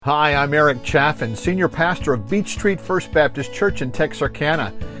Hi, I'm Eric Chaffin, Senior Pastor of Beach Street First Baptist Church in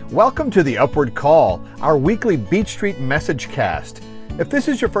Texarkana. Welcome to the Upward Call, our weekly Beach Street message cast. If this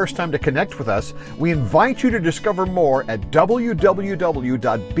is your first time to connect with us, we invite you to discover more at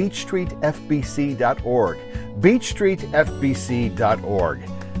www.beachstreetfbc.org. beachstreetfbc.org.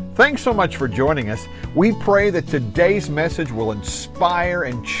 Thanks so much for joining us. We pray that today's message will inspire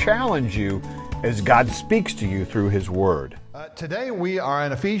and challenge you as God speaks to you through His Word. Today we are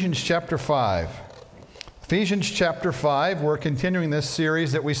in Ephesians chapter 5. Ephesians chapter 5, we're continuing this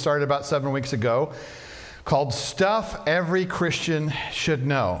series that we started about 7 weeks ago called Stuff Every Christian Should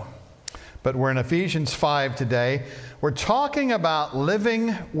Know. But we're in Ephesians 5 today. We're talking about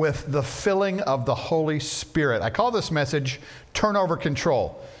living with the filling of the Holy Spirit. I call this message Turnover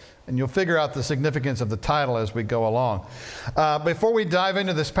Control. And you'll figure out the significance of the title as we go along. Before we dive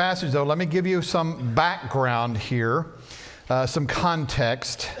into this passage, though, let me give you some background here. Some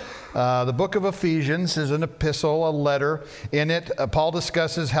context. The book of Ephesians is an epistle, a letter. In it, Paul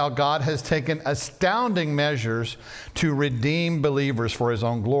discusses how God has taken astounding measures to redeem believers for His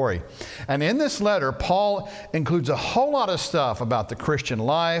own glory. And in this letter, Paul includes a whole lot of stuff about the Christian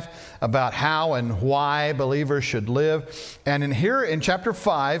life, about how and why believers should live. And here in chapter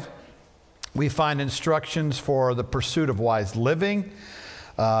 5, we find instructions for the pursuit of wise living,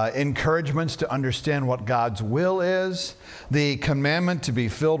 encouragements to understand what God's will is, the commandment to be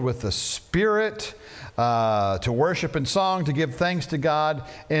filled with the Spirit, to worship in song, to give thanks to God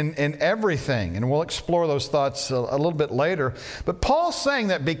in everything. And we'll explore those thoughts a little bit later. But Paul's saying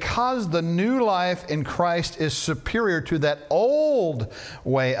that because the new life in Christ is superior to that old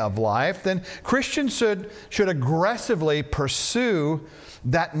way of life, then Christians should aggressively pursue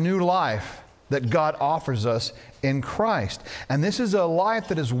that new life that God offers us in Christ. And this is a life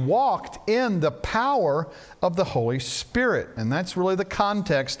that is walked in the power of the Holy Spirit. And that's really the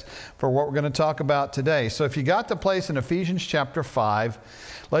context for what we're going to talk about today. So if you got the place in Ephesians chapter 5,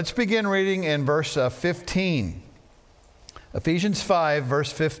 let's begin reading in verse 15. Ephesians 5,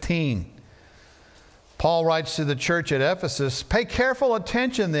 verse 15. Paul writes to the church at Ephesus, "Pay careful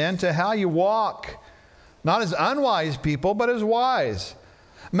attention then to how you walk, not as unwise people, but as wise,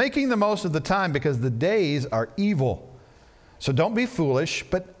 making the most of the time because the days are evil. So don't be foolish,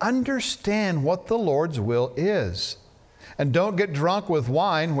 but understand what the Lord's will is. And don't get drunk with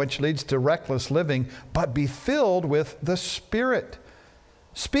wine, which leads to reckless living, but be filled with the Spirit,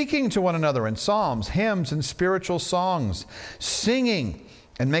 speaking to one another in psalms, hymns, and spiritual songs, singing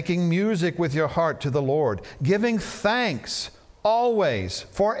and making music with your heart to the Lord, giving thanks always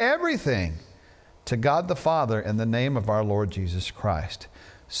for everything to God the Father in the name of our Lord Jesus Christ,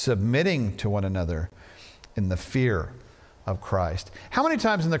 submitting to one another in the fear of Christ." How many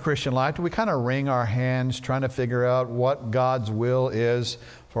times in the Christian life do we kind of wring our hands trying to figure out what God's will is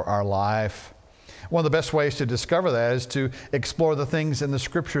for our life? One of the best ways to discover that is to explore the things in the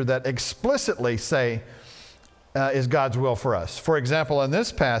Scripture that explicitly say is God's will for us. For example, in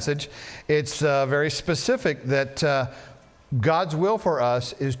this passage, it's very specific that God's will for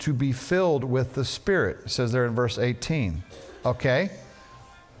us is to be filled with the Spirit. It says there in verse 18. Okay?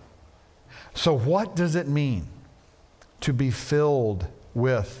 So what does it mean to be filled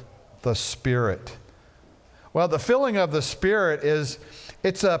with the Spirit? Well, the filling of the Spirit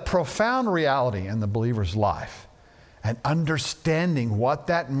it's a profound reality in the believer's life. And understanding what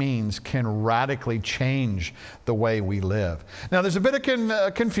that means can radically change the way we live. Now, there's a bit of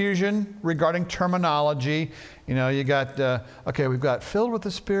confusion regarding terminology. You know, you got, we've got filled with the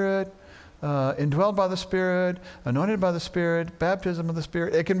Spirit, indwelled by the Spirit, anointed by the Spirit, baptism of the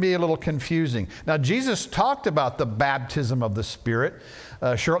Spirit. It can be a little confusing. Now, Jesus talked about the baptism of the Spirit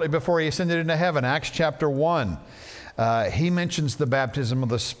shortly before He ascended into heaven, Acts chapter 1. He mentions the baptism of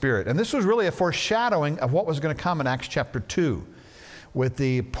the Spirit. And this was really a foreshadowing of what was going to come in Acts chapter 2 with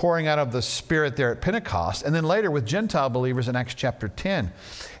the pouring out of the Spirit there at Pentecost, and then later with Gentile believers in Acts chapter 10.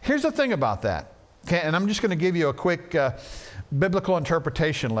 Here's the thing about that. Okay, and I'm just going to give you a quick biblical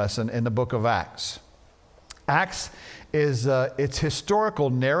interpretation lesson in the book of Acts. Acts is it's historical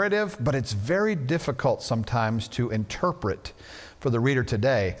narrative, but it's very difficult sometimes to interpret for the reader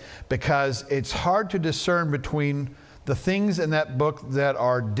today because it's hard to discern between the things in that book that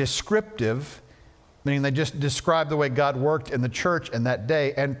are descriptive, meaning they just describe the way God worked in the church in that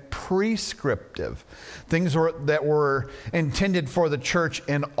day, and prescriptive, things that were intended for the church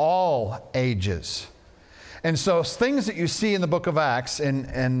in all ages. And so things that you see in the book of Acts,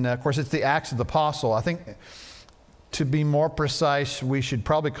 and of course it's the Acts of the Apostle, I think To be more precise, we should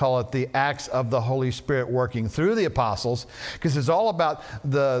probably call it the acts of the Holy Spirit working through the apostles, because it's all about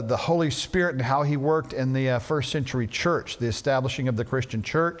the Holy Spirit and how he worked in the first century church, the establishing of the Christian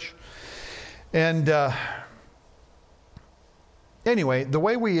church. And anyway, the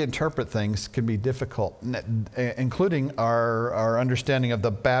way we interpret things can be difficult, including our understanding of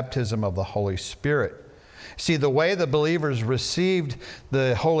the baptism of the Holy Spirit. See, the way the believers received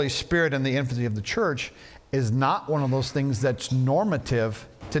the Holy Spirit in the infancy of the church is not one of those things that's normative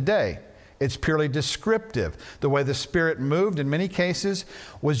today. It's purely descriptive. The way the Spirit moved in many cases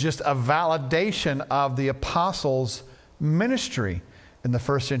was just a validation of the apostles' ministry in the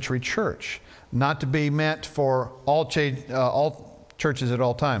first century church, not to be meant for all churches at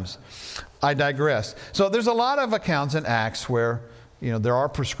all times. I digress. So there's a lot of accounts in Acts where there are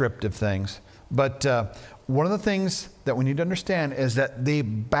prescriptive things, but one of the things that we need to understand is that the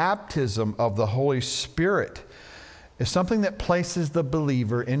baptism of the Holy Spirit is something that places the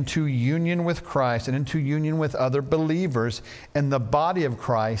believer into union with Christ and into union with other believers in the body of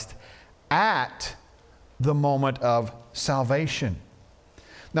Christ at the moment of salvation.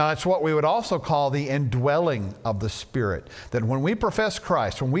 Now, that's what we would also call the indwelling of the Spirit. That when we profess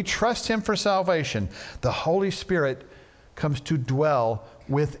Christ, when we trust him for salvation, the Holy Spirit comes to dwell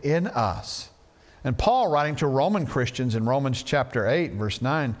within us. And Paul, writing to Roman Christians in Romans chapter 8, verse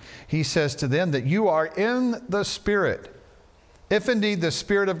 9, he says to them that you are in the Spirit, if indeed the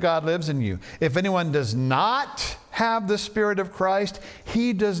Spirit of God lives in you. If anyone does not have the Spirit of Christ,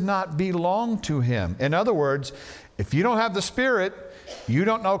 he does not belong to him. In other words, if you don't have the Spirit, you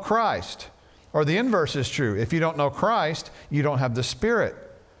don't know Christ. Or the inverse is true. If you don't know Christ, you don't have the Spirit.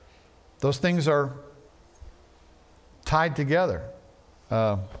 Those things are tied together.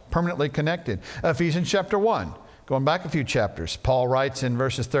 Permanently connected. Ephesians chapter 1, going back a few chapters, Paul writes in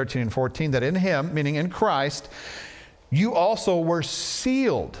verses 13 and 14 that in him, meaning in Christ, you also were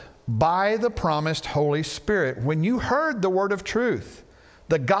sealed by the promised Holy Spirit when you heard the word of truth,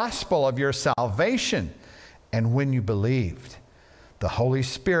 the gospel of your salvation, and when you believed. The Holy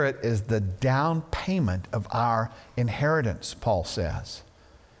Spirit is the down payment of our inheritance, Paul says.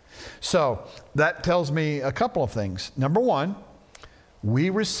 So that tells me a couple of things. Number one,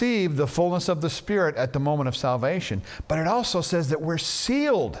 we receive the fullness of the Spirit at the moment of salvation, but it also says that we're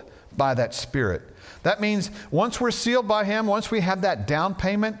sealed by that Spirit. That means once we're sealed by him, once we have that down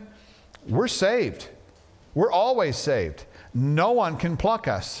payment, we're saved. We're always saved. No one can pluck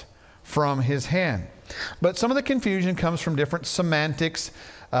us from his hand. But some of the confusion comes from different semantics,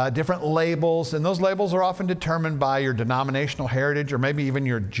 different labels, and those labels are often determined by your denominational heritage or maybe even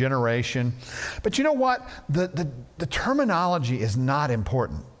your generation. But you know what? The terminology is not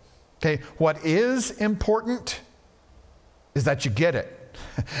important. Okay, what is important is that you get it,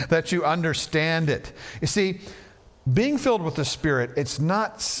 that you understand it. You see, being filled with the Spirit, it's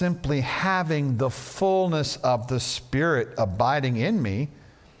not simply having the fullness of the Spirit abiding in me.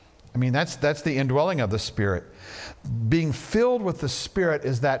 I mean, that's the indwelling of the Spirit. Being filled with the Spirit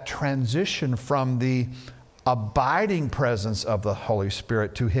is that transition from the abiding presence of the Holy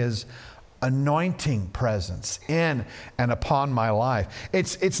Spirit to his anointing presence in and upon my life.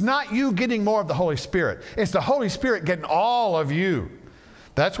 It's not you getting more of the Holy Spirit. It's the Holy Spirit getting all of you.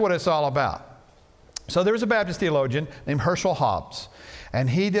 That's what it's all about. So there was a Baptist theologian named Herschel Hobbs, and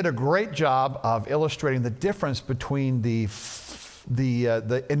he did a great job of illustrating the difference between the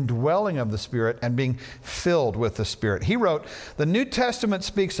indwelling of the Spirit and being filled with the Spirit. He wrote, the New Testament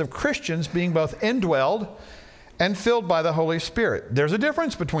speaks of Christians being both indwelled and filled by the Holy Spirit. There's a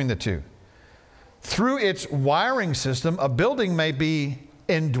difference between the two. Through its wiring system, a building may be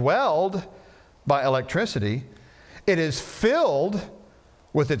indwelled by electricity. It is filled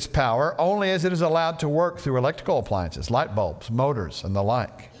with its power only as it is allowed to work through electrical appliances, light bulbs, motors, and the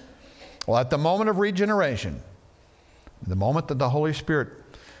like. Well, at the moment of regeneration, the moment that the Holy Spirit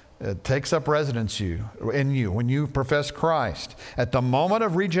takes up residence in you, when you profess Christ, at the moment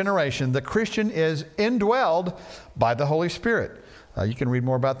of regeneration, the Christian is indwelled by the Holy Spirit. You can read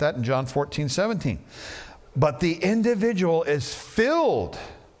more about that in John 14:17. But the individual is filled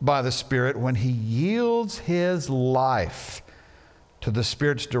by the Spirit when he yields his life to the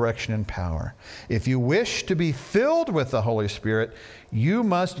Spirit's direction and power. If you wish to be filled with the Holy Spirit, you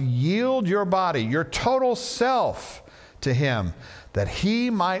must yield your body, your total self, to him, that he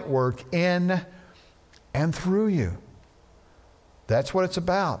might work in and through you. That's what it's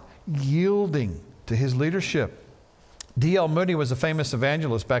about, yielding to his leadership. D.L. Moody was a famous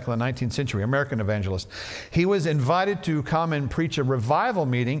evangelist back in the 19th century, American evangelist. He was invited to come and preach a revival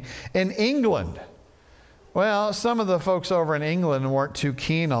meeting in England. Well, some of the folks over in England weren't too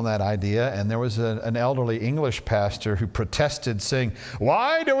keen on that idea, and there was an elderly English pastor who protested, saying,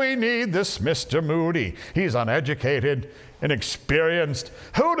 "Why do we need this Mr. Moody? He's uneducated, inexperienced.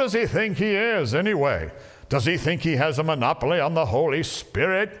 Who does he think he is anyway? Does he think he has a monopoly on the Holy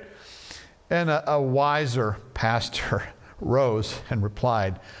Spirit?" And a wiser pastor rose and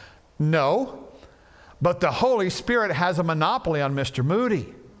replied, "No, but the Holy Spirit has a monopoly on Mr.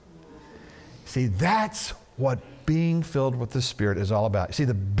 Moody." See, that's what being filled with the Spirit is all about. See,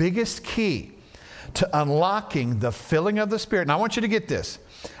 the biggest key to unlocking the filling of the Spirit, and I want you to get this.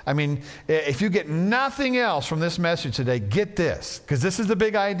 I mean, if you get nothing else from this message today, get this, because this is the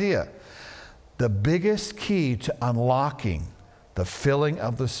big idea. The biggest key to unlocking the filling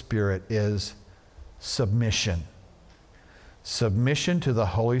of the Spirit is submission. Submission to the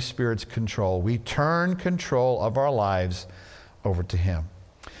Holy Spirit's control. We turn control of our lives over to Him.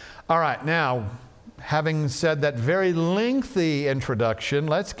 All right, now, having said that very lengthy introduction,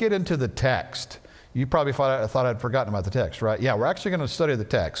 let's get into the text. You probably thought I'd forgotten about the text, right? Yeah, we're actually going to study the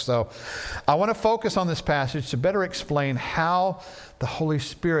text. So I want to focus on this passage to better explain how the Holy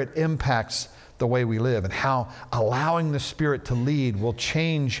Spirit impacts the way we live and how allowing the Spirit to lead will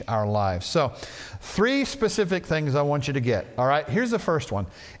change our lives. So 3 specific things I want you to get. All right, here's the first one.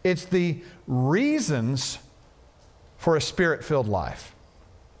 It's the reasons for a Spirit-filled life.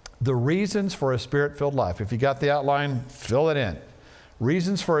 The reasons for a Spirit-filled life. If you got the outline, fill it in.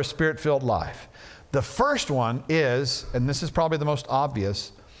 Reasons for a Spirit-filled life. The first one is, and this is probably the most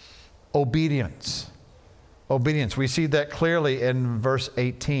obvious, obedience. Obedience. We see that clearly in verse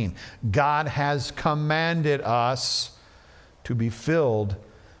 18. God has commanded us to be filled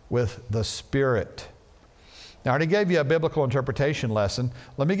with the Spirit. Now, I already gave you a biblical interpretation lesson.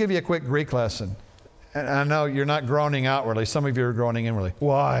 Let me give you a quick Greek lesson. And I know you're not groaning outwardly. Some of you are groaning inwardly.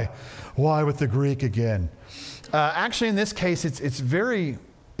 Why? Why with the Greek again? Actually, in this case, it's very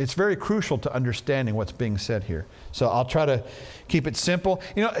crucial to understanding what's being said here. So I'll try to keep it simple.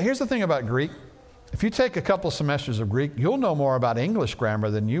 You know, here's the thing about Greek. If you take a couple semesters of Greek, you'll know more about English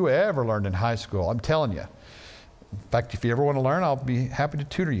grammar than you ever learned in high school. I'm telling you. In fact, if you ever want to learn, I'll be happy to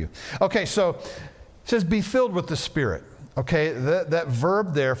tutor you. Okay, so it says be filled with the Spirit. Okay, that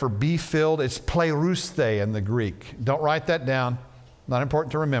verb there for be filled, it's plerusthe in the Greek. Don't write that down. Not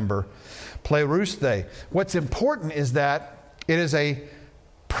important to remember. Plerusthe. What's important is that it is a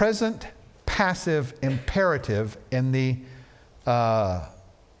present passive imperative in the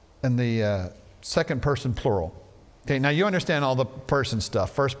second person plural. Okay, now you understand all the person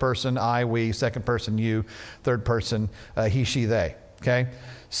stuff. First person, I, we. Second person, you. Third person, he, she, they. Okay?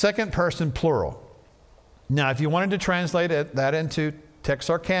 Second person plural. Now, if you wanted to translate that into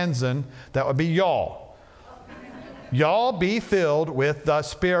Texarkansan, that would be y'all. Y'all be filled with the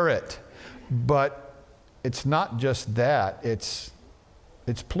Spirit. But it's not just that. It's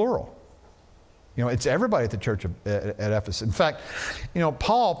plural. You know, it's everybody at the church at Ephesus. In fact, you know,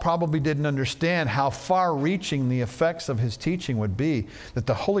 Paul probably didn't understand how far-reaching the effects of his teaching would be, that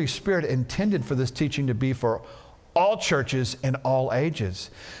the Holy Spirit intended for this teaching to be for all churches in all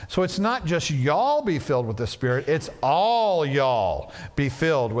ages. So it's not just y'all be filled with the Spirit, it's all y'all be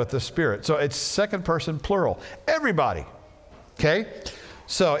filled with the Spirit. So it's second person plural. Everybody. Okay?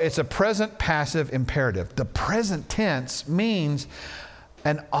 So it's a present passive imperative. The present tense means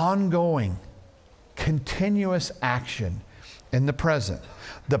an ongoing, continuous action in the present.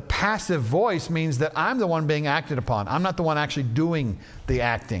 The passive voice means that I'm the one being acted upon. I'm not the one actually doing the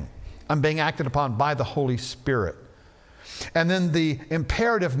acting. I'm being acted upon by the Holy Spirit. And then the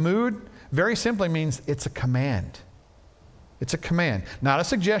imperative mood very simply means it's a command. It's a command. Not a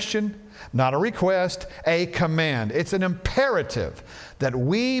suggestion, not a request, a command. It's an imperative that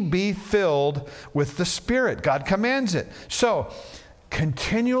we be filled with the Spirit. God commands it. So,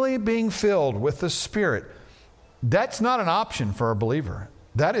 continually being filled with the Spirit, that's not an option for a believer.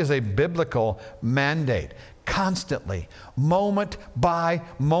 That is a biblical mandate. Constantly, moment by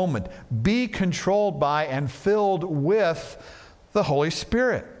moment, be controlled by and filled with the Holy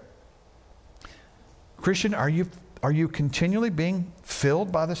Spirit. Christian, are you continually being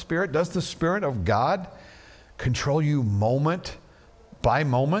filled by the Spirit? Does the Spirit of God control you moment by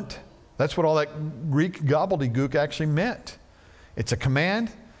moment? That's what all that Greek gobbledygook actually meant. It's a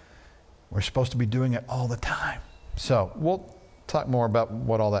command. We're supposed to be doing it all the time. So we'll talk more about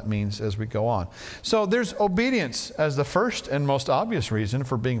what all that means as we go on. So there's obedience as the first and most obvious reason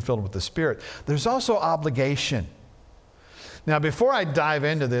for being filled with the Spirit. There's also obligation. Now, before I dive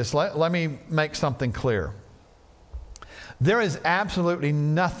into this, let me make something clear. There is absolutely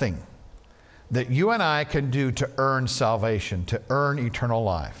nothing that you and I can do to earn salvation, to earn eternal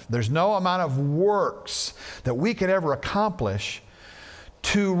life. There's no amount of works that we could ever accomplish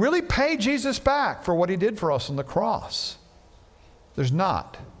to really pay Jesus back for what he did for us on the cross. There's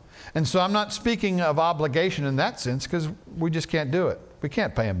not. And so I'm not speaking of obligation in that sense, because we just can't do it. We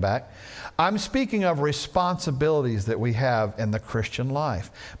can't pay him back. I'm speaking of responsibilities that we have in the Christian life.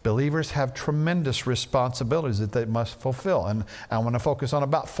 Believers have tremendous responsibilities that they must fulfill. And I want to focus on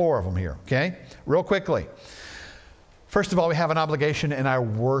about 4 of them here, okay? Real quickly. First of all, we have an obligation in our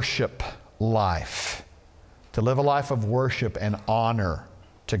worship life, to live a life of worship and honor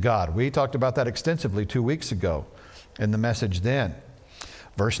to God. We talked about that extensively 2 weeks ago in the message then.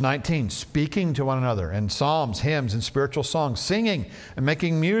 Verse 19, speaking to one another in psalms, hymns, and spiritual songs, singing and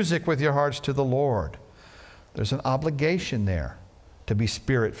making music with your hearts to the Lord. There's an obligation there to be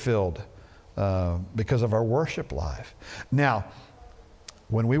Spirit-filled because of our worship life. Now,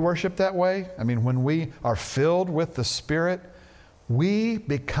 when we worship that way, when we are filled with the Spirit, we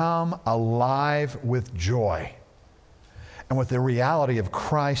become alive with joy and with the reality of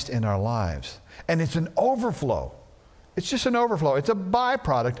Christ in our lives. And it's an overflow. It's just an overflow. It's a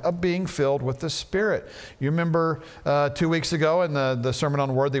byproduct of being filled with the Spirit. You remember 2 weeks ago in the Sermon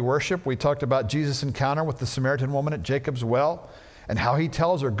on Worthy Worship, we talked about Jesus' encounter with the Samaritan woman at Jacob's well and how he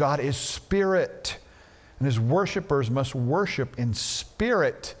tells her God is Spirit. And his worshipers must worship in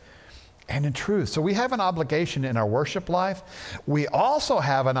spirit and in truth. So we have an obligation in our worship life. We also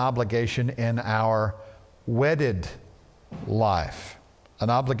have an obligation in our wedded life. An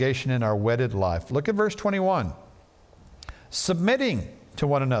obligation in our wedded life. Look at verse 21. Submitting to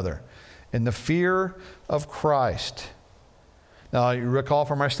one another in the fear of Christ. Now, you recall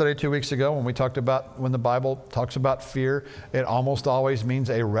from our study 2 weeks ago when we talked about when the Bible talks about fear, it almost always means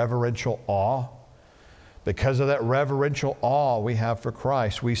a reverential awe. Because of that reverential awe we have for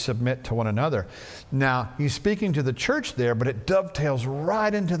Christ, we submit to one another. Now, he's speaking to the church there, but it dovetails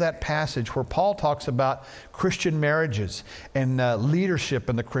right into that passage where Paul talks about Christian marriages and leadership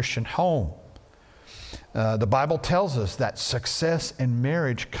in the Christian home. The Bible tells us that success in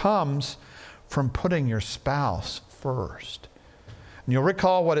marriage comes from putting your spouse first. And you'll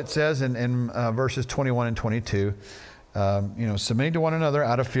recall what it says in verses 21 and 22. Submitting to one another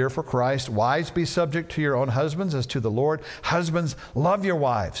out of fear for Christ. Wives, be subject to your own husbands as to the Lord. Husbands, love your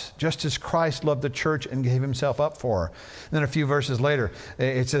wives, just as Christ loved the church and gave himself up for her. And then a few verses later,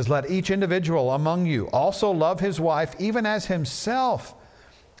 it says, let each individual among you also love his wife, even as himself.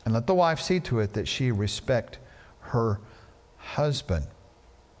 And let the wife see to it that she respect her husband.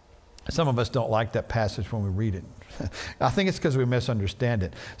 Some of us don't like that passage when we read it. I think it's because we misunderstand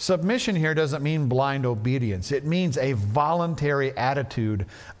it. Submission here doesn't mean blind obedience. It means a voluntary attitude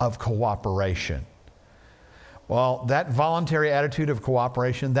of cooperation. Well, that voluntary attitude of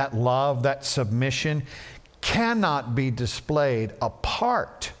cooperation, that love, that submission, cannot be displayed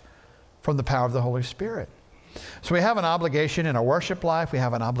apart from the power of the Holy Spirit. So we have an obligation in our worship life. We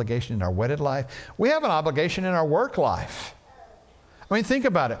have an obligation in our wedded life. We have an obligation in our work life. Think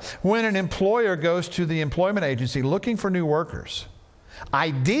about it. When an employer goes to the employment agency looking for new workers,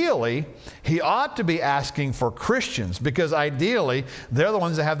 ideally, he ought to be asking for Christians because ideally, they're the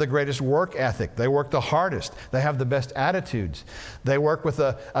ones that have the greatest work ethic. They work the hardest. They have the best attitudes. They work with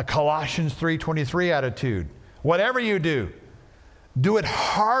a Colossians 3:23 attitude. Whatever you do it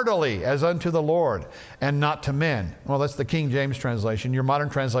heartily as unto the Lord and not to men. Well, that's the King James translation. Your modern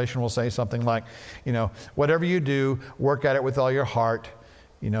translation will say something like, whatever you do, work at it with all your heart,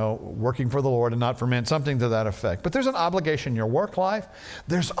 working for the Lord and not for men, something to that effect. But there's an obligation in your work life.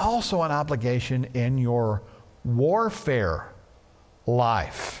 There's also an obligation in your warfare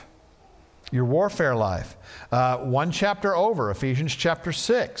life. Your warfare life. One chapter over, Ephesians chapter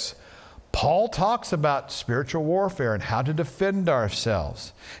 6. Paul talks about spiritual warfare and how to defend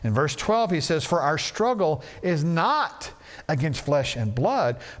ourselves. In verse 12, he says, for our struggle is not against flesh and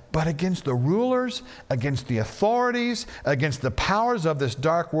blood, but against the rulers, against the authorities, against the powers of this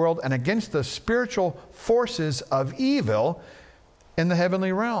dark world, and against the spiritual forces of evil in the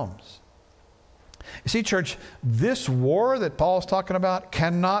heavenly realms. You see, church, this war that Paul's talking about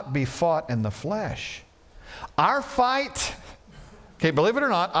cannot be fought in the flesh. Our fight... Okay, believe it or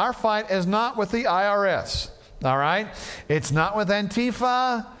not, our fight is not with the IRS, all right? It's not with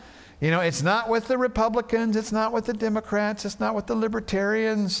Antifa. It's not with the Republicans. It's not with the Democrats. It's not with the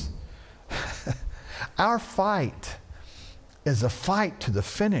Libertarians. Our fight is a fight to the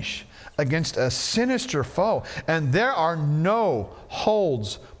finish against a sinister foe, and there are no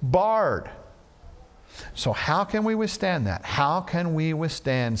holds barred. So how can we withstand that? How can we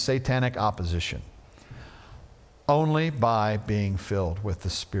withstand satanic opposition? Only by being filled with the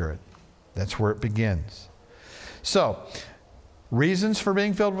Spirit. That's where it begins. So, reasons for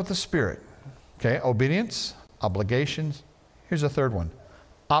being filled with the Spirit. Okay, obedience, obligations. Here's a third one.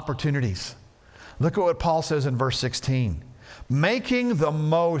 Opportunities. Look at what Paul says in verse 16. Making the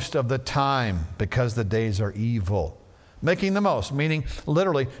most of the time because the days are evil. Making the most, meaning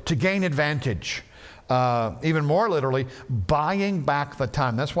literally to gain advantage. Even more literally, buying back the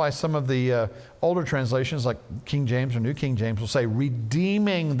time. That's why some of the older translations like King James or New King James will say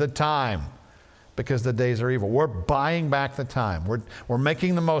redeeming the time because the days are evil. We're buying back the time. We're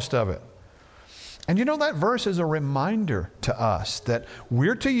making the most of it. And you know, that verse is a reminder to us that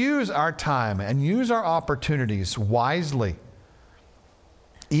we're to use our time and use our opportunities wisely.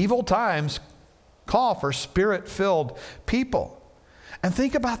 Evil times call for Spirit-filled people. And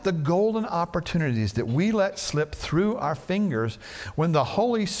think about the golden opportunities that we let slip through our fingers when the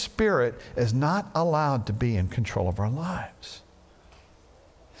Holy Spirit is not allowed to be in control of our lives.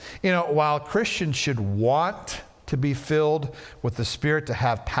 You know, while Christians should want to be filled with the Spirit to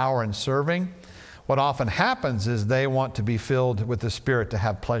have power in serving, what often happens is they want to be filled with the Spirit to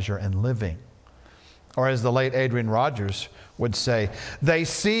have pleasure in living. Or as the late Adrian Rogers would say, they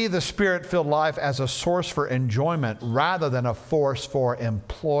see the Spirit-filled life as a source for enjoyment rather than a force for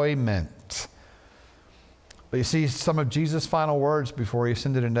employment. But you see, some of Jesus' final words before he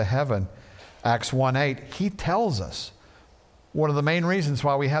ascended into heaven, Acts 1:8, he tells us one of the main reasons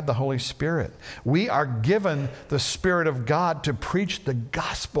why we have the Holy Spirit. We are given the Spirit of God to preach the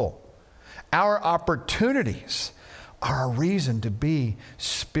gospel. Our opportunities are a reason to be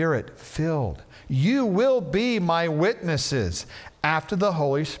Spirit-filled. You will be my witnesses after the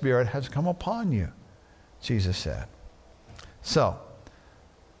Holy Spirit has come upon you, Jesus said. So,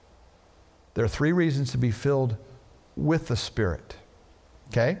 there are three reasons to be filled with the Spirit.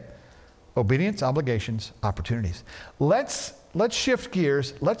 Okay? Obedience, obligations, opportunities. Let's shift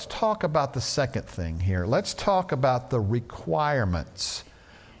gears. Let's talk about the second thing here. Let's talk about the requirements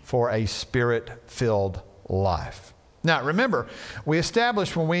for a Spirit-filled life. Now, remember, we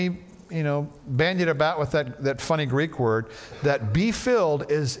established when we bandied about with that funny Greek word, that be filled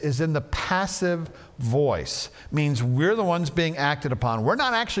is in the passive voice. Means we're the ones being acted upon. We're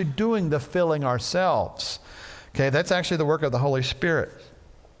not actually doing the filling ourselves. Okay, that's actually the work of the Holy Spirit.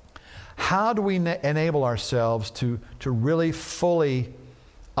 How do we enable ourselves to really fully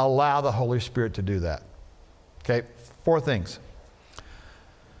allow the Holy Spirit to do that? Okay, 4 things.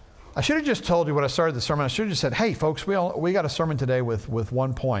 I should have just told you when I started the sermon. I should have just said, hey folks, we got a sermon today with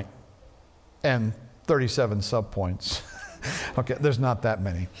 1 point and 37 subpoints. Okay, there's not that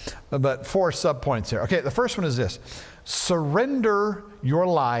many, but 4 subpoints here. Okay, the first one is this. Surrender your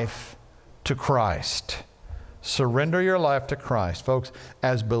life to Christ. Surrender your life to Christ. Folks,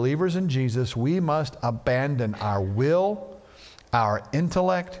 as believers in Jesus, we must abandon our will, our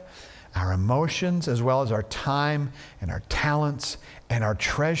intellect, our emotions, as well as our time and our talents and our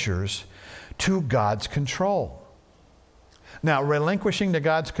treasures to God's control. Now, relinquishing to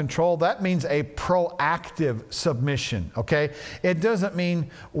God's control, that means a proactive submission, okay? It doesn't mean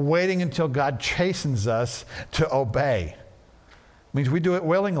waiting until God chastens us to obey. It means we do it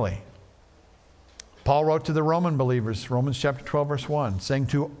willingly. Paul wrote to the Roman believers, Romans chapter 12, verse 1, saying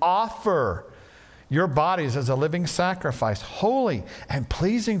to offer your bodies as a living sacrifice, holy and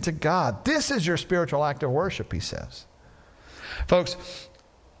pleasing to God. This is your spiritual act of worship, he says. Folks,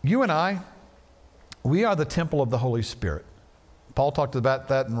 you and I, we are the temple of the Holy Spirit. Paul talked about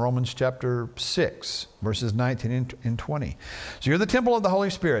that in Romans chapter 6, verses 19 and 20. So you're the temple of the Holy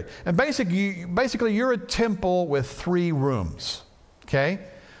Spirit. And basically you're a temple with 3 rooms, okay?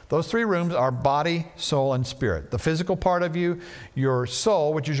 Those 3 rooms are body, soul, and spirit. The physical part of you, your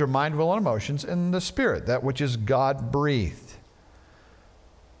soul, which is your mind, will, and emotions, and the spirit, that which is God-breathed.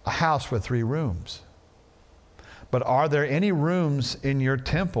 A house with 3 rooms. But are there any rooms in your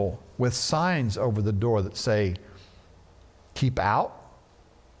temple with signs over the door that say, keep out?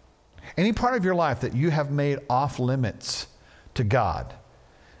 Any part of your life that you have made off limits to God?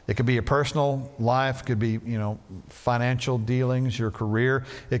 It could be your personal life, it could be, financial dealings, your career,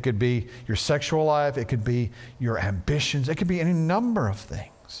 it could be your sexual life, it could be your ambitions, it could be any number of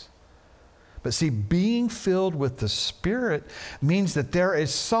things. But see, being filled with the Spirit means that there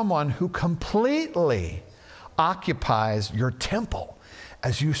is someone who completely occupies your temple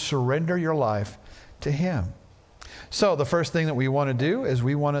as you surrender your life to Him. So the first thing that we want to do is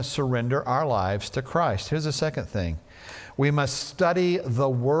we want to surrender our lives to Christ. Here's the second thing. We must study the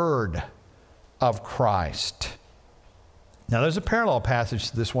Word of Christ. Now there's a parallel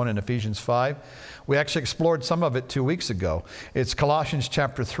passage to this one in Ephesians 5. We actually explored some of it 2 weeks ago. It's Colossians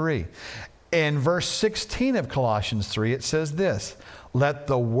chapter 3. In verse 16 of Colossians 3, it says this, let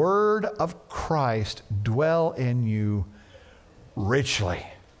the word of Christ dwell in you richly.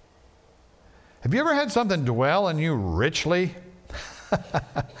 Have you ever had something dwell in you richly?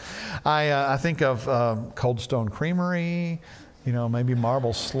 I think of Cold Stone Creamery, maybe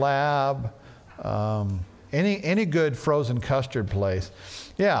Marble Slab, any good frozen custard place.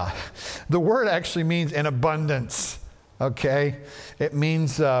 Yeah, the word actually means in abundance, okay? It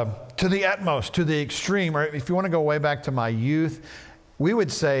means to the utmost, to the extreme, or if you want to go way back to my youth, we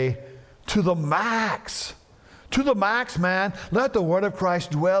would say to the max. To the max, man. Let the word of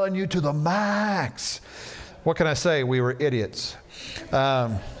Christ dwell in you to the max. What can I say? We were idiots.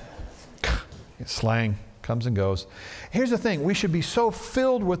 Slang comes and goes. Here's the thing. We should be so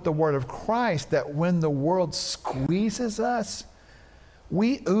filled with the word of Christ that when the world squeezes us,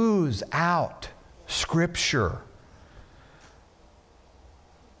 we ooze out Scripture.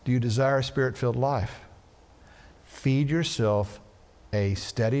 Do you desire a Spirit-filled life? Feed yourself a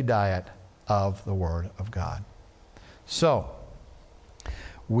steady diet of the Word of God. So,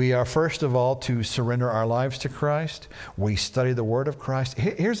 we are first of all to surrender our lives to Christ. We study the Word of Christ.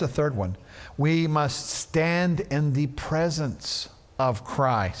 Here's the third one. We must stand in the presence of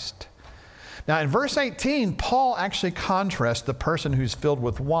Christ. Now, in verse 18, Paul actually contrasts the person who's filled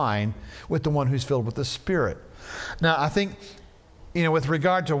with wine with the one who's filled with the Spirit. Now, I think, with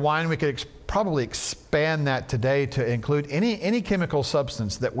regard to wine, we could probably expand that today to include any chemical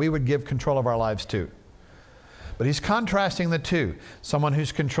substance that we would give control of our lives to. But he's contrasting the two. Someone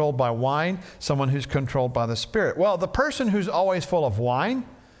who's controlled by wine, someone who's controlled by the Spirit. Well, the person who's always full of wine,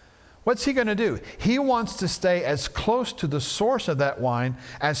 what's he going to do? He wants to stay as close to the source of that wine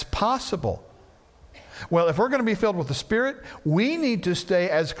as possible. Well, if we're going to be filled with the Spirit, we need to stay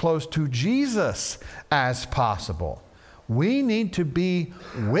as close to Jesus as possible. We need to be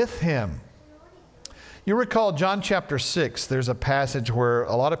with Him. You recall John chapter 6, there's a passage where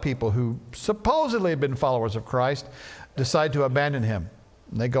a lot of people who supposedly have been followers of Christ decide to abandon Him.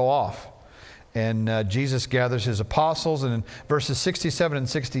 And they go off. And Jesus gathers His apostles, and in verses 67 and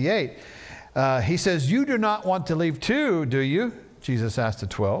 68, He says, you do not want to leave too, do you? Jesus asked the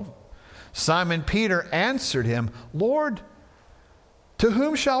 12. Simon Peter answered Him, Lord, to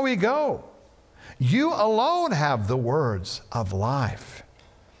whom shall we go? You alone have the words of life.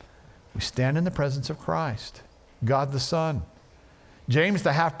 We stand in the presence of Christ, God the Son. James,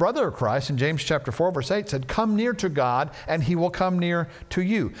 the half-brother of Christ, in James chapter 4, verse 8, said, come near to God, and He will come near to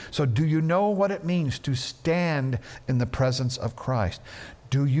you. So do you know what it means to stand in the presence of Christ?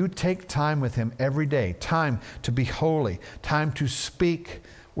 Do you take time with Him every day? Time to be holy, time to speak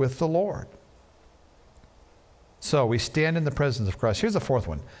with the Lord. So we stand in the presence of Christ. Here's the fourth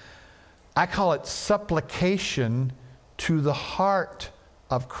one. I call it supplication to the heart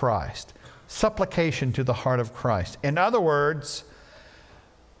of Christ. Supplication to the heart of Christ. In other words,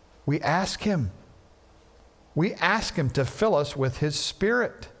 we ask Him. We ask Him to fill us with His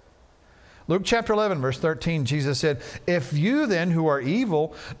Spirit. Luke chapter 11, verse 13, Jesus said, if you then who are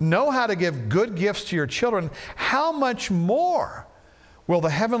evil know how to give good gifts to your children, how much more will the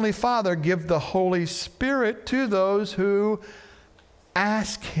Heavenly Father give the Holy Spirit to those who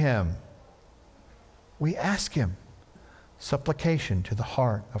ask Him? We ask Him. Supplication to the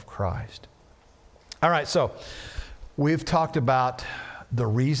heart of Christ. All right, so we've talked about the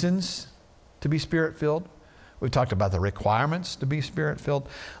reasons to be Spirit-filled. We've talked about the requirements to be Spirit-filled.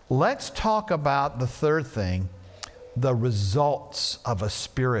 Let's talk about the third thing, the results of a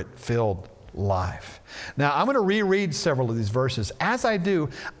Spirit-filled life. Now, I'm going to reread several of these verses. As I do,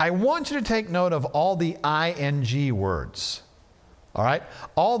 I want you to take note of all the ing words. All right?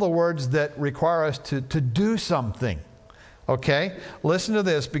 All the words that require us to do something. Okay? Listen to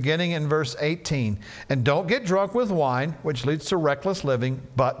this, beginning in verse 18. And don't get drunk with wine, which leads to reckless living,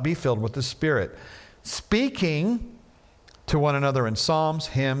 but be filled with the Spirit, speaking to one another in psalms,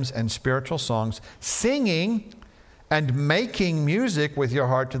 hymns, and spiritual songs, singing and making music with your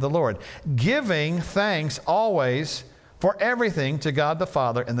heart to the Lord, giving thanks always for everything to God the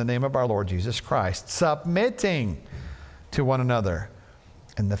Father in the name of our Lord Jesus Christ, submitting to one another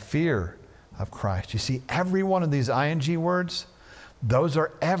in the fear of Christ. You see, every one of these ing words, those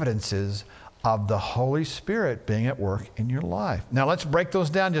are evidences of the Holy Spirit being at work in your life. Now let's break those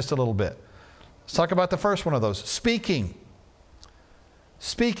down just a little bit. Let's talk about the first one of those, speaking.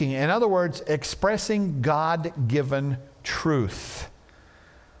 Speaking, in other words, expressing God-given truth.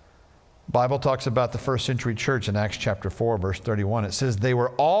 The Bible talks about the first century church in Acts chapter 4, verse 31. It says, they were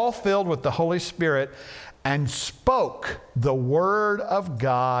all filled with the Holy Spirit and spoke the word of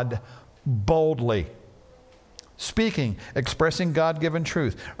God boldly. Speaking, expressing God-given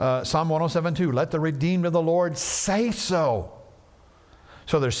truth. Psalm 107:2, let the redeemed of the Lord say so.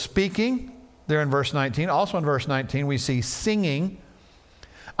 So there's speaking there in verse 19. Also in verse 19, we see singing.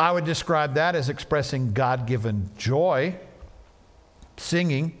 I would describe that as expressing God-given joy.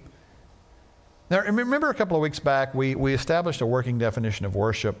 Singing. Now, remember a couple of weeks back, we established a working definition of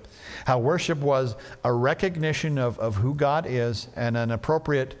worship. How worship was a recognition of who God is and an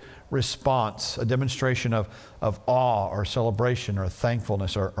appropriate response, a demonstration of awe or celebration or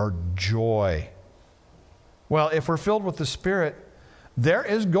thankfulness or joy. Well, if we're filled with the Spirit, there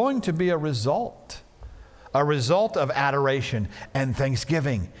is going to be a result of adoration and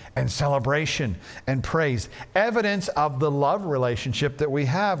thanksgiving and celebration and praise, evidence of the love relationship that we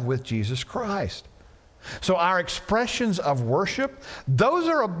have with Jesus Christ. So our expressions of worship, those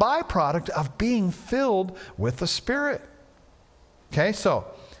are a byproduct of being filled with the Spirit. Okay, so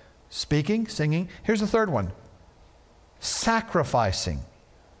speaking, singing. Here's the third one. Sacrificing.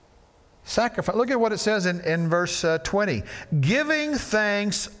 Sacrifice. Look at what it says in verse 20. Giving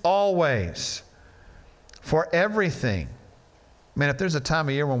thanks always for everything. Man, if there's a time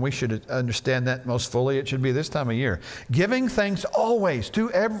of year when we should understand that most fully, it should be this time of year. Giving thanks always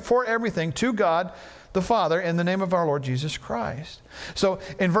for everything to God the Father in the name of our Lord Jesus Christ. So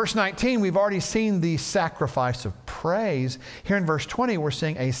in verse 19, we've already seen the sacrifice of praise. Here in verse 20, we're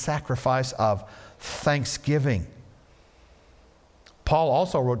seeing a sacrifice of thanksgiving. Paul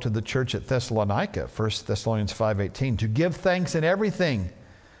also wrote to the church at Thessalonica, 1 Thessalonians 5:18, to give thanks in everything,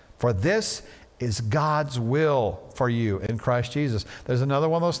 for this is God's will for you in Christ Jesus. There's another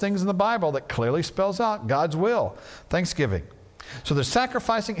one of those things in the Bible that clearly spells out God's will. Thanksgiving. So there's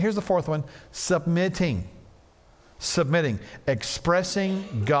sacrificing. Here's the fourth one. Submitting. Submitting.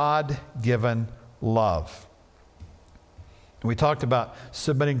 Expressing God-given love. We talked about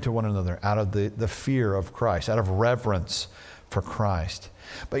submitting to one another out of the fear of Christ, out of reverence for Christ.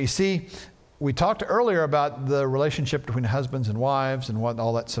 But you see, we talked earlier about the relationship between husbands and wives and what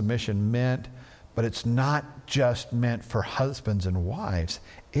all that submission meant. But it's not just meant for husbands and wives.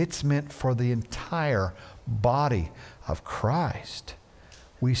 It's meant for the entire body of Christ.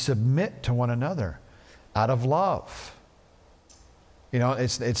 We submit to one another out of love. You know,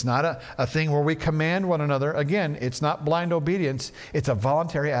 it's not a thing where we command one another. Again, it's not blind obedience. It's a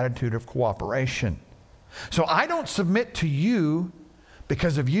voluntary attitude of cooperation. So I don't submit to you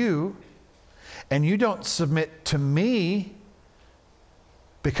because of you, and you don't submit to me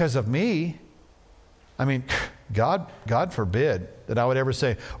because of me. I mean, God forbid that I would ever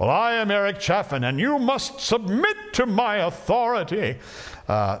say, well, I am Eric Chaffin and you must submit to my authority.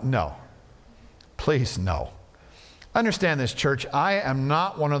 No. Please, no. Understand this, church. I am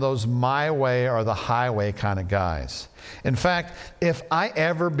not one of those my way or the highway kind of guys. In fact, if I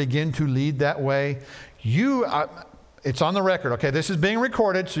ever begin to lead that way, it's on the record, okay? This is being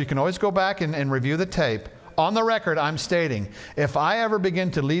recorded, so you can always go back and review the tape. On the record, I'm stating, if I ever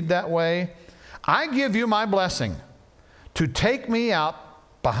begin to lead that way, I give you my blessing to take me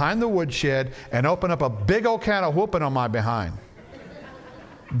out behind the woodshed and open up a big old can of whooping on my behind.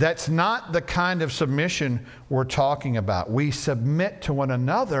 That's not the kind of submission we're talking about. We submit to one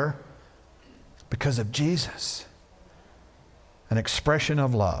another because of Jesus. An expression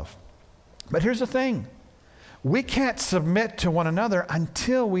of love. But here's the thing. We can't submit to one another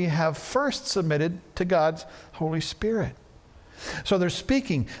until we have first submitted to God's Holy Spirit. So there's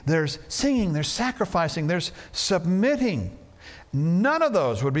speaking, there's singing, there's sacrificing, there's submitting. None of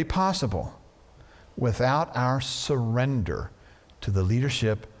those would be possible without our surrender to the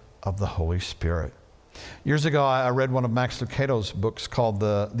leadership of the Holy Spirit. Years ago, I read one of Max Lucado's books called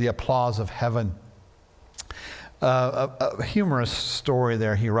The Applause of Heaven. A humorous story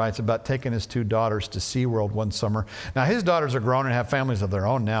there he writes about taking his two daughters to SeaWorld one summer. Now, his daughters are grown and have families of their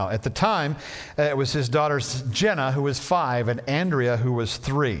own now. At the time, it was his daughters, Jenna, who was 5, and Andrea, who was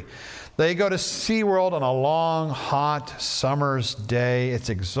 3. They go to SeaWorld on a long, hot summer's day. It's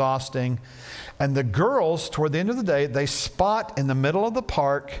exhausting. And the girls, toward the end of the day, they spot in the middle of the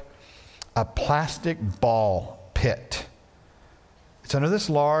park a plastic ball pit. It's under this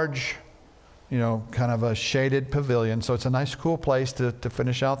large, kind of a shaded pavilion. So it's a nice, cool place to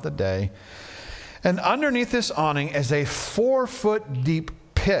finish out the day. And underneath this awning is a 4-foot deep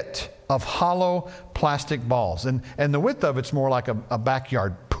pit of hollow plastic balls. And the width of it's more like a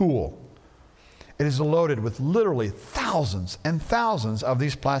backyard pool. It is loaded with literally thousands and thousands of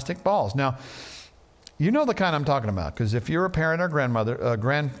these plastic balls. Now, you know the kind I'm talking about, because if you're a parent or a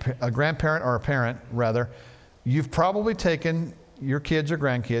grandparent or a parent, rather, you've probably taken your kids or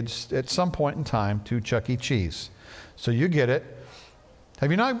grandkids at some point in time to Chuck E. Cheese. So you get it. Do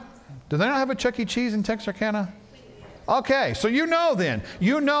they not have a Chuck E. Cheese in Texarkana? We Okay, so you know that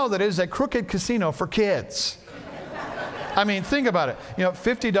it is a crooked casino for kids. I mean, think about it. You know,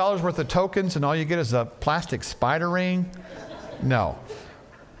 $50 worth of tokens and all you get is a plastic spider ring? No.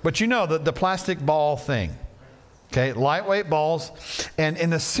 But you know, the plastic ball thing. Okay, lightweight balls. And in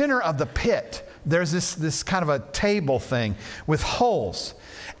the center of the pit, there's this kind of a table thing with holes.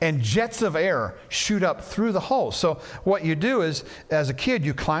 And jets of air shoot up through the holes. So what you do is, as a kid,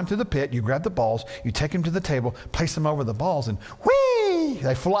 you climb through the pit, you grab the balls, you take them to the table, place them over the balls, and whee!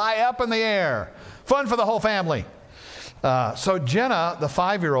 They fly up in the air. Fun for the whole family. So Jenna, the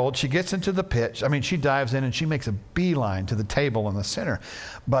 5-year-old, she gets into the pit. I mean, she dives in and she makes a beeline to the table in the center.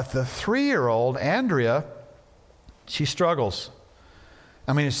 But the 3-year-old, Andrea, she struggles.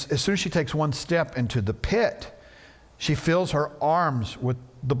 I mean, as soon as she takes one step into the pit, she fills her arms with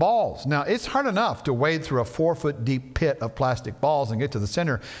the balls. Now, it's hard enough to wade through a 4-foot deep pit of plastic balls and get to the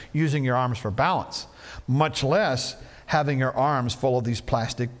center using your arms for balance, much less having your arms full of these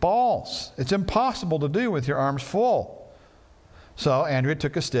plastic balls. It's impossible to do with your arms full. So Andrea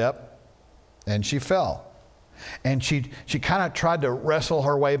took a step and she fell. And she kind of tried to wrestle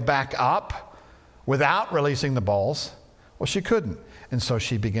her way back up without releasing the balls. Well, she couldn't. And so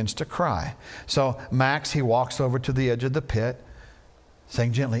she begins to cry. So Max, he walks over to the edge of the pit,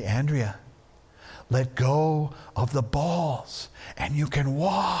 saying gently, Andrea, let go of the balls and you can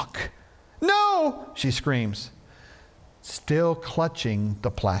walk. No, she screams, still clutching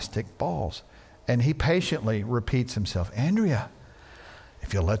the plastic balls. And he patiently repeats himself, Andrea,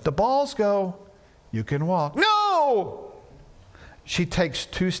 if you let the balls go, you can walk. No! She takes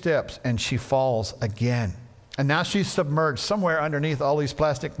 2 steps and she falls again. And now she's submerged somewhere underneath all these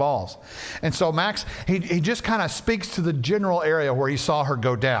plastic balls. And so Max, he just kind of speaks to the general area where he saw her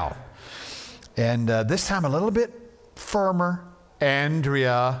go down. And this time a little bit firmer.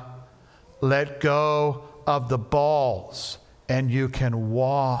 Andrea, let go of the balls and you can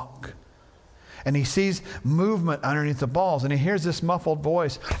walk. And he sees movement underneath the balls and he hears this muffled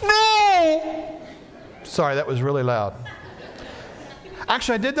voice. No! Sorry, that was really loud.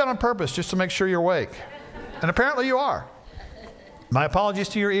 Actually, I did that on purpose just to make sure you're awake. And apparently you are. My apologies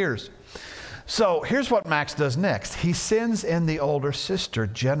to your ears. So here's what Max does next. He sends in the older sister,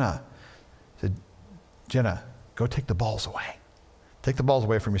 Jenna. He said, Jenna, go take the balls away. Take the balls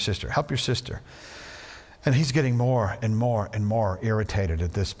away from your sister. Help your sister. And he's getting more and more and more irritated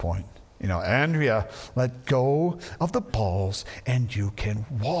at this point. You know, Andrea, let go of the balls and you can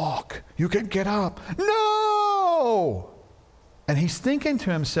walk. You can get up. No! And he's thinking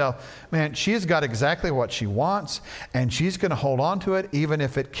to himself, man, she has got exactly what she wants, and she's going to hold on to it even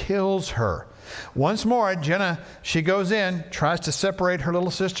if it kills her. Once more, Jenna, she goes in, tries to separate her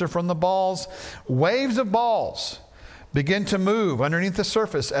little sister from the balls. Waves of balls begin to move underneath the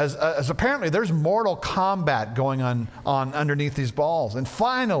surface as apparently there's mortal combat going on underneath these balls. And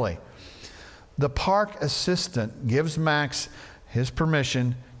finally, the park assistant gives Max his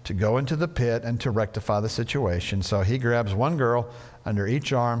permission to go into the pit and to rectify the situation. So he grabs one girl under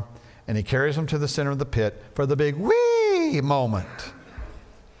each arm and he carries them to the center of the pit for the big whee moment.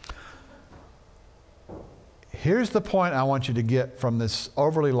 Here's the point I want you to get from this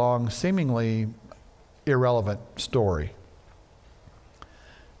overly long, seemingly irrelevant story.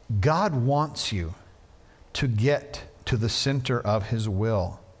 God wants you to get to the center of His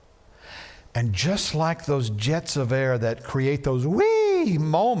will. And just like those jets of air that create those wee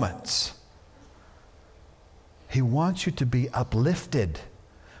moments, He wants you to be uplifted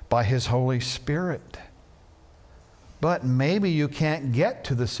by His Holy Spirit. But maybe you can't get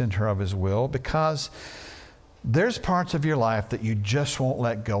to the center of His will because there's parts of your life that you just won't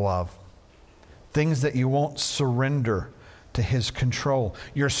let go of. Things that you won't surrender to His control.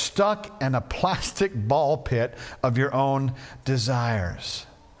 You're stuck in a plastic ball pit of your own desires.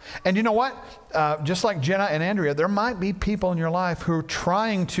 And you know what? Just like Jenna and Andrea, there might be people in your life who are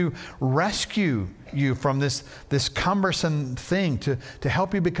trying to rescue you from this cumbersome thing to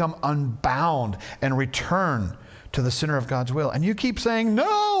help you become unbound and return to the center of God's will. And you keep saying,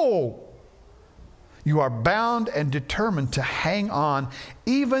 no! You are bound and determined to hang on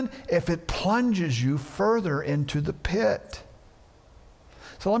even if it plunges you further into the pit.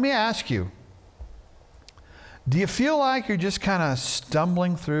 So let me ask you, do you feel like you're just kind of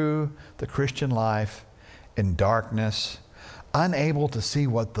stumbling through the Christian life in darkness, unable to see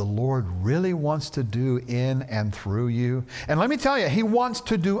what the Lord really wants to do in and through you? And let me tell you, He wants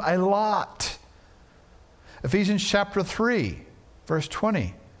to do a lot. Ephesians chapter 3, verse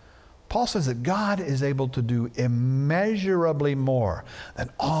 20. Paul says that God is able to do immeasurably more than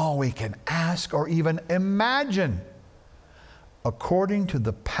all we can ask or even imagine, according to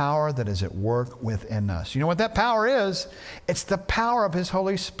the power that is at work within us. You know what that power is? It's the power of His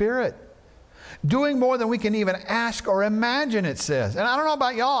Holy Spirit. Doing more than we can even ask or imagine, it says. And I don't know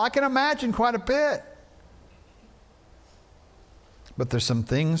about y'all, I can imagine quite a bit. But there's some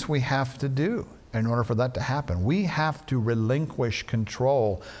things we have to do in order for that to happen. We have to relinquish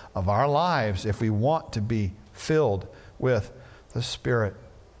control of our lives if we want to be filled with the Spirit.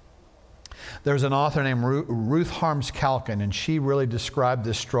 There's an author named Ruth Harms Calkin, and she really described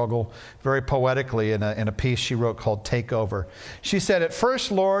this struggle very poetically in a piece she wrote called Take Over. She said, "At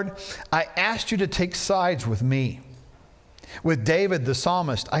first, Lord, I asked you to take sides with me. With David the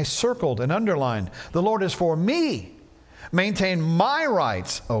psalmist, I circled and underlined, 'The Lord is for me.' Maintain my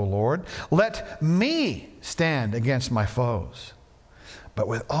rights, O Lord. Let me stand against my foes. But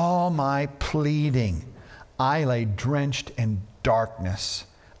with all my pleading, I lay drenched in darkness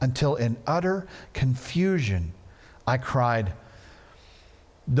until in utter confusion I cried,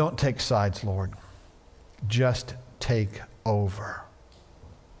 'Don't take sides, Lord. Just take over.'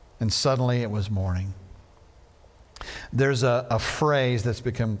 And suddenly it was morning." There's a phrase that's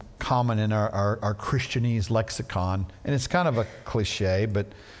become common in our Christianese lexicon, and it's kind of a cliche, but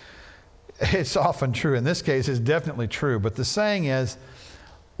it's often true. In this case, it's definitely true. But the saying is,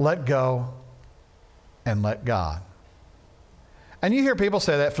 let go and let God. And you hear people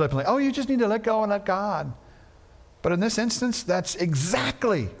say that flippantly, "Oh, you just need to let go and let God." But in this instance, that's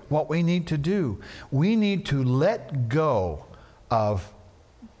exactly what we need to do. We need to let go of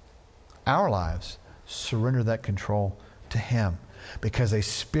our lives, surrender that control to Him. Because a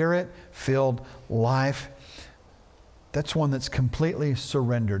Spirit-filled life, that's one that's completely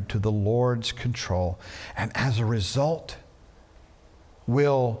surrendered to the Lord's control. And as a result,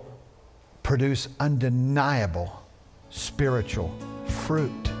 will produce undeniable spiritual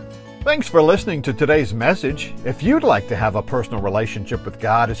fruit. Thanks for listening to today's message. If you'd like to have a personal relationship with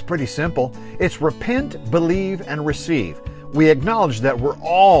God, it's pretty simple. It's repent, believe, and receive. We acknowledge that we're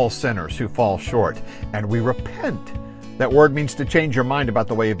all sinners who fall short, and we repent. That word means to change your mind about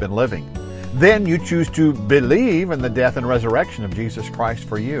the way you've been living. Then you choose to believe in the death and resurrection of Jesus Christ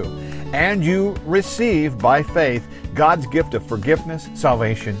for you. And you receive, by faith, God's gift of forgiveness,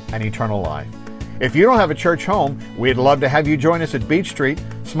 salvation, and eternal life. If you don't have a church home, we'd love to have you join us at Beach Street.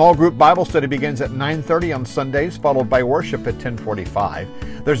 Small group Bible study begins at 9:30 on Sundays, followed by worship at 10:45.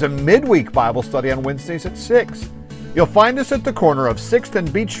 There's a midweek Bible study on Wednesdays at 6. You'll find us at the corner of 6th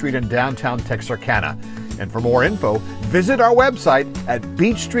and Beach Street in downtown Texarkana. And for more info, visit our website at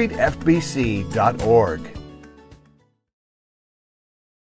beachstreetfbc.org.